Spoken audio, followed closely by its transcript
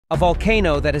A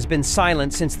volcano that has been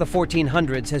silent since the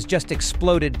 1400s has just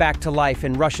exploded back to life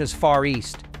in Russia's Far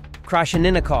East.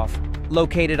 Krasheninnikov,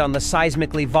 located on the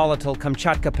seismically volatile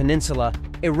Kamchatka Peninsula,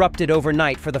 erupted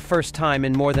overnight for the first time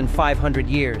in more than 500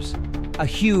 years. A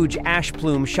huge ash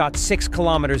plume shot 6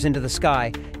 kilometers into the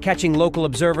sky, catching local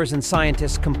observers and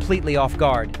scientists completely off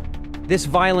guard. This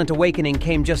violent awakening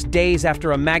came just days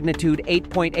after a magnitude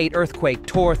 8.8 earthquake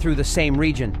tore through the same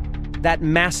region. That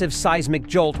massive seismic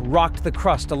jolt rocked the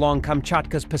crust along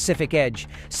Kamchatka's Pacific edge,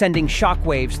 sending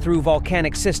shockwaves through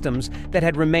volcanic systems that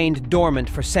had remained dormant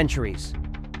for centuries.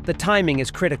 The timing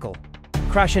is critical.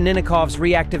 Krasheninnikov's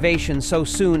reactivation so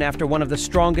soon after one of the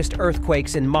strongest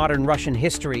earthquakes in modern Russian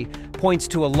history points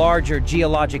to a larger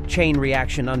geologic chain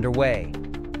reaction underway.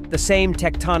 The same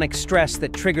tectonic stress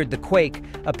that triggered the quake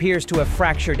appears to have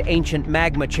fractured ancient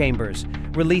magma chambers,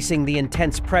 releasing the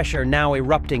intense pressure now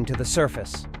erupting to the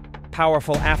surface.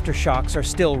 Powerful aftershocks are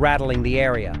still rattling the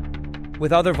area.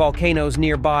 With other volcanoes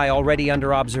nearby already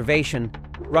under observation,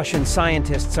 Russian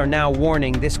scientists are now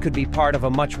warning this could be part of a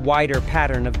much wider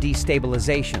pattern of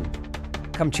destabilization.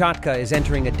 Kamchatka is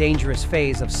entering a dangerous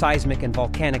phase of seismic and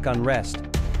volcanic unrest,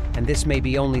 and this may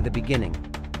be only the beginning.